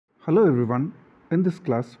Hello everyone. In this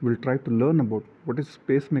class, we'll try to learn about what is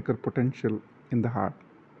pacemaker potential in the heart.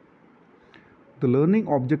 The learning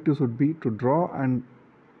objectives would be to draw and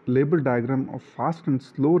label diagram of fast and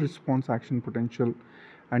slow response action potential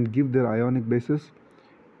and give their ionic basis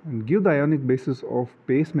and give the ionic basis of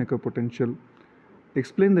pacemaker potential,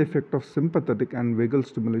 explain the effect of sympathetic and vagal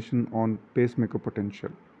stimulation on pacemaker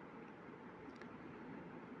potential.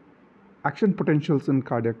 Action potentials in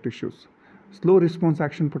cardiac tissues. Slow response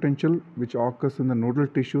action potential, which occurs in the nodal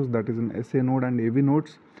tissues, that is in SA node and AV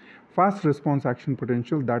nodes. Fast response action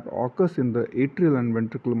potential that occurs in the atrial and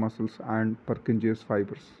ventricular muscles and Purkinje's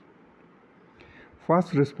fibers.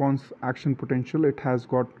 Fast response action potential, it has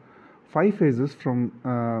got 5 phases from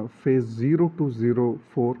phase 0 to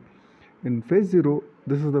 04. In phase 0,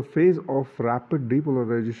 this is the phase of rapid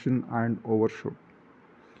depolarization and overshoot.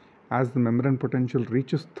 As the membrane potential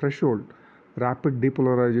reaches threshold, rapid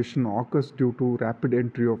depolarization occurs due to rapid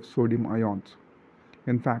entry of sodium ions.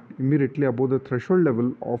 In fact, immediately above the threshold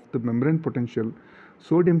level of the membrane potential,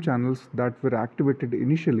 sodium channels that were activated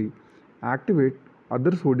initially activate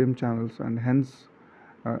other sodium channels, and hence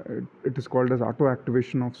it is called as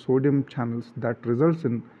autoactivation of sodium channels that results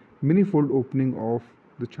in manifold opening of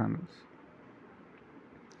the channels.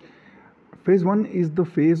 Phase 1 is the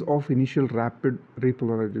phase of initial rapid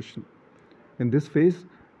repolarization. In this phase,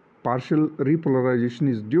 partial repolarization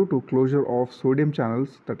is due to closure of sodium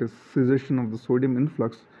channels, that is cessation of the sodium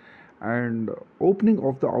influx, and opening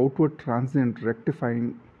of the outward transient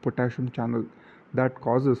rectifying potassium channel that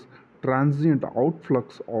causes transient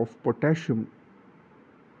outflux of potassium,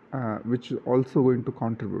 which is also going to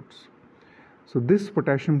contribute. So this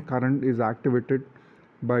potassium current is activated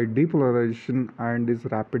by depolarization and is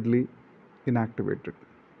rapidly inactivated.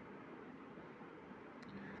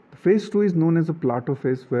 Phase 2 is known as a plateau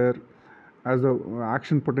phase, where as the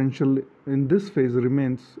action potential in this phase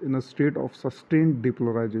remains in a state of sustained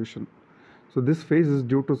depolarization. So this phase is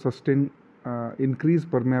due to sustained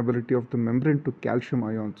increased permeability of the membrane to calcium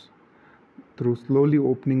ions through slowly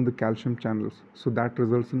opening the calcium channels. So that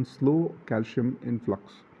results in slow calcium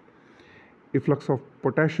influx. Efflux of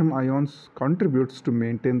potassium ions contributes to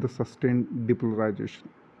maintain the sustained depolarization.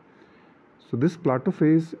 So this plateau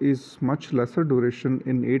phase is much lesser duration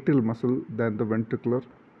in atrial muscle than the ventricular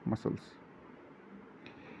muscles.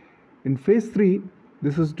 In phase 3,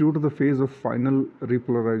 this is due to the phase of final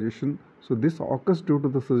repolarization. So this occurs due to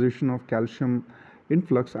the cessation of calcium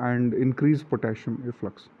influx and increased potassium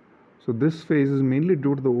efflux. So this phase is mainly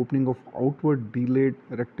due to the opening of outward delayed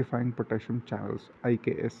rectifying potassium channels,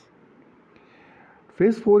 IKS.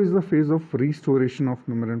 Phase 4 is the phase of restoration of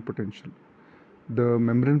membrane potential. The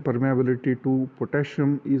membrane permeability to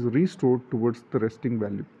potassium is restored towards the resting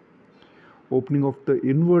value. Opening of the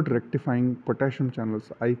inward rectifying potassium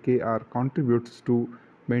channels, IKR, contributes to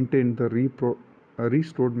maintain the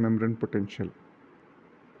restored membrane potential.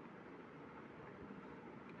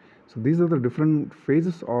 So these are the different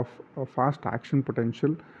phases of fast action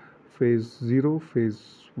potential: phase 0,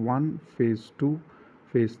 phase 1, phase 2,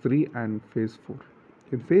 phase 3 and phase 4.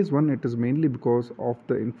 In phase 1, it is mainly because of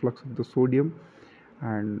the influx of the sodium,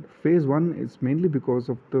 and phase 1 is mainly because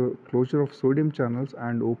of the closure of sodium channels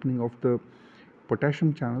and opening of the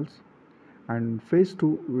potassium channels. And phase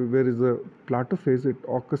 2, where is the plateau phase, it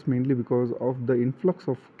occurs mainly because of the influx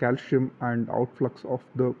of calcium and outflux of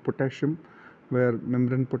the potassium, where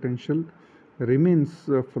membrane potential remains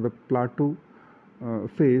for the plateau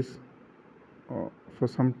phase for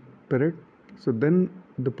some period. So then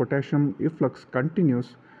the potassium efflux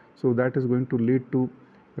continues, so that is going to lead to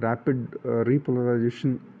rapid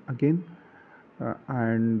repolarization again,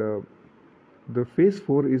 and the phase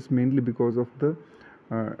 4 is mainly because of the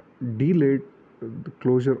delayed the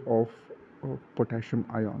closure of potassium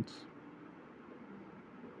ions.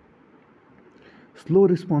 Slow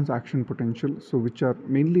response action potential, so which are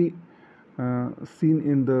mainly seen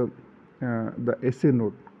in the SA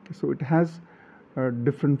node. So it has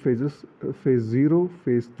different phases: phase 0,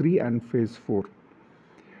 phase 3 and phase 4.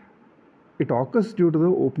 It occurs due to the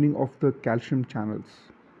opening of the calcium channels.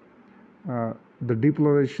 The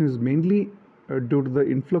depolarization is mainly due to the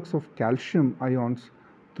influx of calcium ions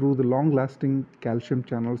through the long-lasting calcium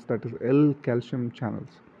channels, that is L calcium channels.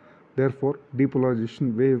 Therefore,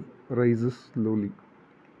 depolarization wave rises slowly.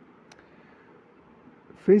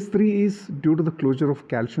 Phase 3 is due to the closure of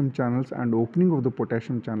calcium channels and opening of the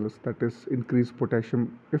potassium channels, that is increased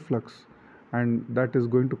potassium efflux, and that is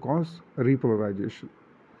going to cause repolarization.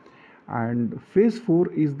 And phase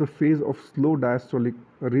 4 is the phase of slow diastolic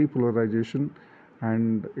repolarization,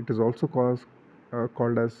 and it is also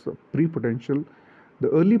called as prepotential, The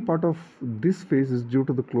early part of this phase is due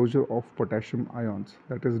to the closure of potassium ions,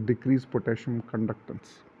 that is decreased potassium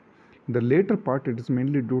conductance. In the later part, it is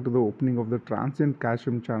mainly due to the opening of the transient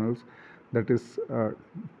calcium channels, that is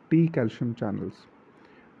T calcium channels.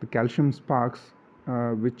 The calcium sparks,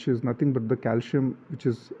 which is nothing but the calcium which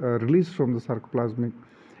is released from the sarcoplasmic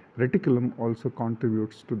reticulum, also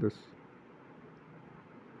contributes to this.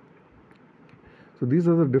 So these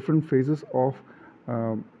are the different phases of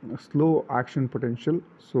slow action potential.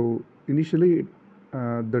 So initially,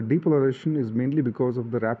 the depolarization is mainly because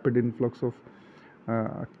of the rapid influx of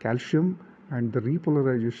calcium, and the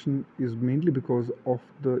repolarization is mainly because of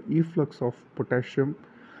the efflux of potassium.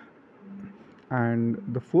 And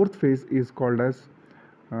the fourth phase is called as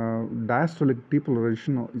diastolic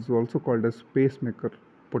depolarization, is also called as pacemaker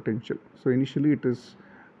potential. So initially it is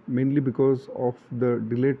mainly because of the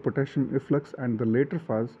delayed potassium efflux, and the later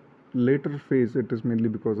phase it is mainly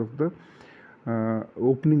because of the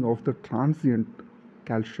opening of the transient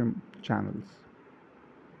calcium channels.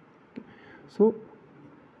 So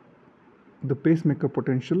the pacemaker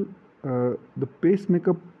potential, the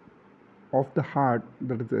pacemaker of the heart,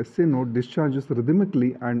 that is the SA node, discharges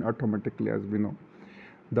rhythmically and automatically, as we know.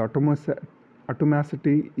 The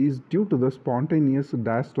atomicity is due to the spontaneous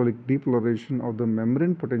diastolic depolarization of the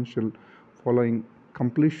membrane potential following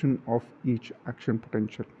completion of each action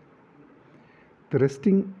potential. The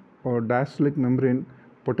resting or diastolic membrane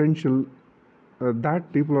potential that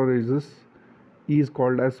depolarizes is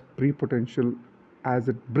called as prepotential, as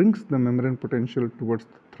it brings the membrane potential towards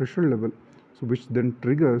the threshold level, so which then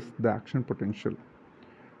triggers the action potential.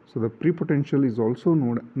 So the prepotential is also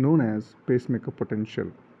known as pacemaker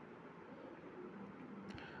potential.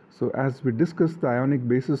 So as we discussed the ionic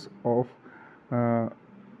basis of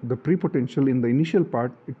the prepotential in the initial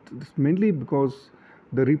part, it is mainly because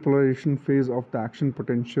the repolarization phase of the action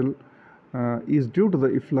potential is due to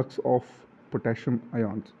the efflux of potassium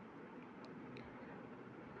ions.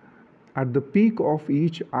 At the peak of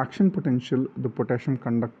each action potential, the potassium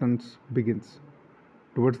conductance begins.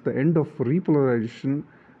 Towards the end of repolarization,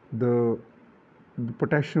 the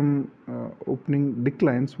potassium opening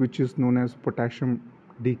declines, which is known as potassium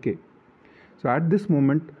decay. So at this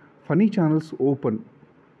moment, funny channels open,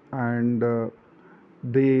 and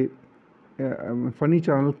funny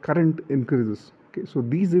channel current increases. Okay, so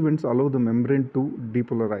these events allow the membrane to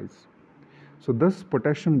depolarize. So thus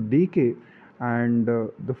potassium decay and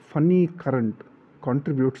the funny current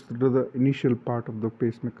contributes to the initial part of the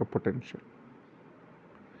pacemaker potential.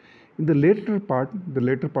 In the later part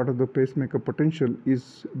of the pacemaker potential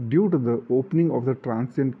is due to the opening of the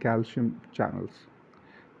transient calcium channels.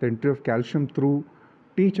 The entry of calcium through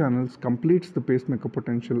T channels completes the pacemaker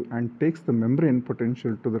potential and takes the membrane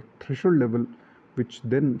potential to the threshold level, which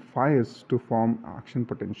then fires to form action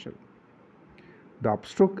potential. The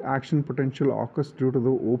upstroke action potential occurs due to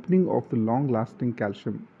the opening of the long-lasting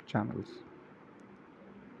calcium channels.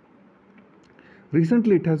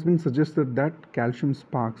 Recently, it has been suggested that calcium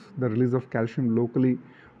sparks, the release of calcium locally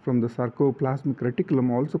from the sarcoplasmic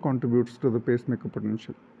reticulum, also contributes to the pacemaker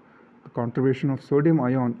potential. The contribution of sodium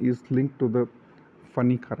ion is linked to the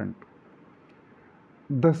funny current.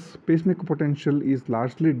 Thus, pacemaker potential is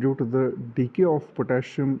largely due to the decay of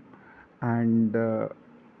potassium and the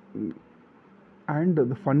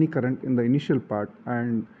funny current in the initial part,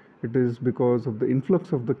 and it is because of the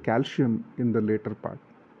influx of the calcium in the later part.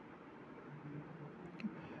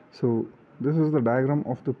 So this is the diagram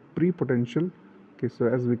of the prepotential. Okay, so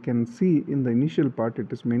as we can see in the initial part,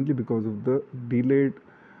 it is mainly because of the delayed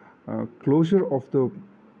closure of the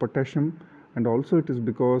potassium, and also it is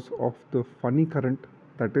because of the funny current,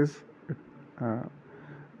 that is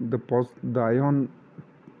the ion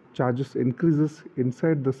charges increases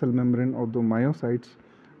inside the cell membrane of the myocytes,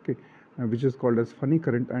 okay, which is called as funny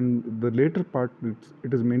current. And the later part,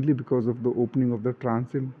 it is mainly because of the opening of the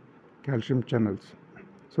transient calcium channels.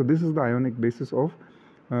 So this is the ionic basis of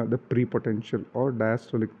the prepotential or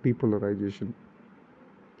diastolic depolarization.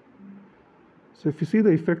 So if you see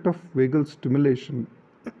the effect of vagal stimulation,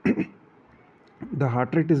 the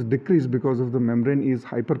heart rate is decreased because of the membrane is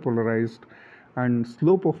hyperpolarized, and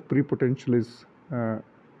slope of prepotential is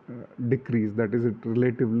decreased, that is, it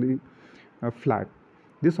relatively flat.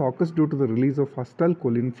 This occurs due to the release of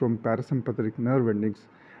acetylcholine from parasympathetic nerve endings,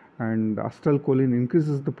 and acetylcholine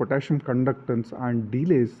increases the potassium conductance and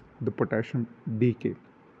delays the potassium decay.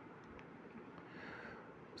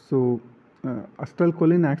 So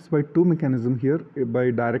acetylcholine acts by two mechanisms here,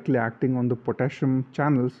 by directly acting on the potassium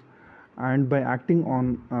channels and by acting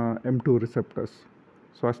on M2 receptors.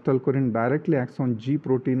 So acetylcholine directly acts on G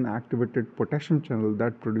protein activated potassium channel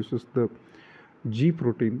that produces the G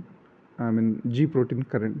protein, G protein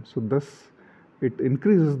current. So thus it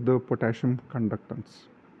increases the potassium conductance.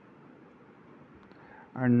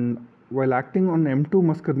 And while acting on M2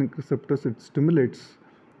 muscarinic receptors, it stimulates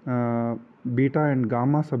beta and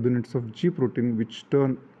gamma subunits of G protein, which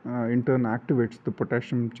in turn activates the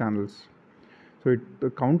potassium channels. So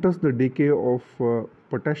it counters the decay of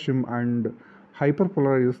potassium and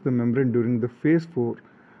hyperpolarizes the membrane during the phase 4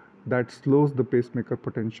 that slows the pacemaker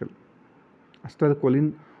potential.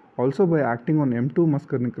 Acetylcholine, also by acting on M2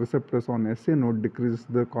 muscarinic receptors on SA node, decreases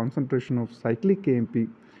the concentration of cyclic AMP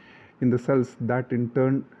in the cells, that in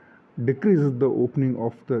turn decreases the opening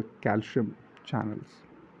of the calcium channels.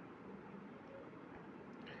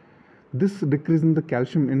 This decrease in the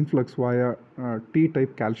calcium influx via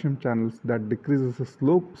T-type calcium channels that decreases the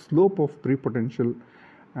slope of prepotential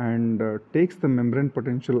and takes the membrane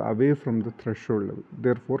potential away from the threshold level.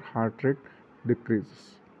 Therefore, heart rate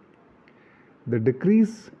decreases. The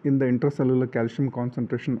decrease in the intracellular calcium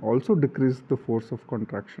concentration also decreases the force of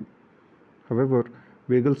contraction. However,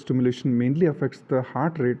 vagal stimulation mainly affects the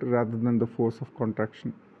heart rate rather than the force of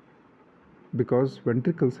contraction, because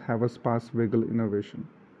ventricles have a sparse vagal innervation.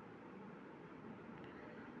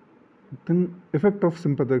 Then, effect of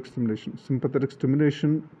sympathetic stimulation. Sympathetic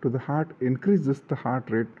stimulation to the heart increases the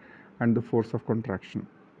heart rate and the force of contraction.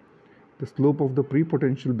 The slope of the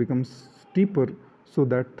prepotential becomes steeper so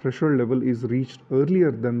that threshold level is reached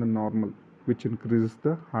earlier than the normal, which increases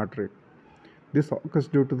the heart rate. This occurs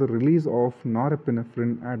due to the release of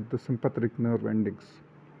norepinephrine at the sympathetic nerve endings.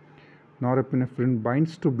 Norepinephrine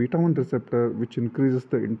binds to beta-1 receptor, which increases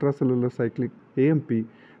the intracellular cyclic AMP,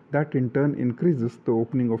 that in turn increases the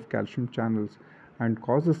opening of calcium channels and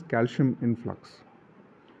causes calcium influx.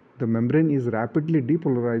 The membrane is rapidly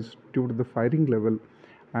depolarized due to the firing level,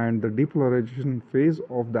 and the depolarization phase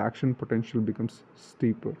of the action potential becomes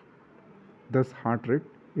steeper. Thus, heart rate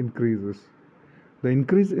increases. The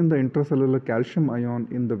increase in the intracellular calcium ion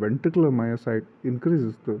in the ventricular myocyte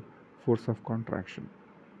increases the force of contraction.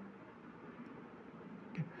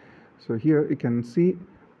 Okay. So here you can see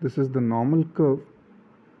this is the normal curve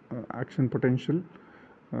action potential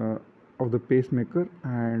of the pacemaker,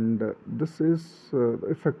 and this is the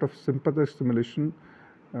effect of sympathetic stimulation,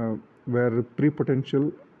 where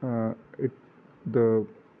prepotential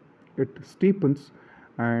it steepens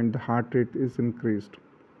and the heart rate is increased.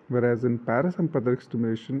 Whereas in parasympathetic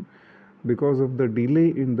stimulation, because of the delay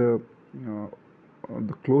in the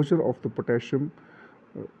closure of the potassium,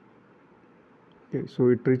 okay, so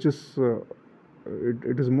it reaches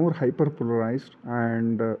it is more hyperpolarized,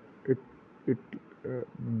 and it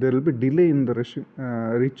there will be delay in the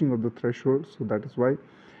reaching of the threshold. So that is why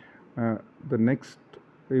the next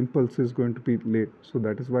impulse is going to be late. So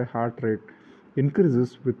that is why heart rate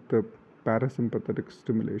increases with the parasympathetic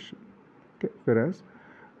stimulation. Okay, whereas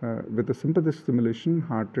with the sympathetic stimulation,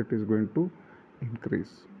 heart rate is going to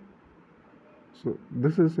increase. So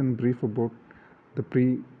this is in brief about the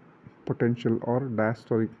pre-potential or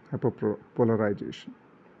diastolic hyperpolarization.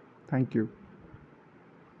 Thank you.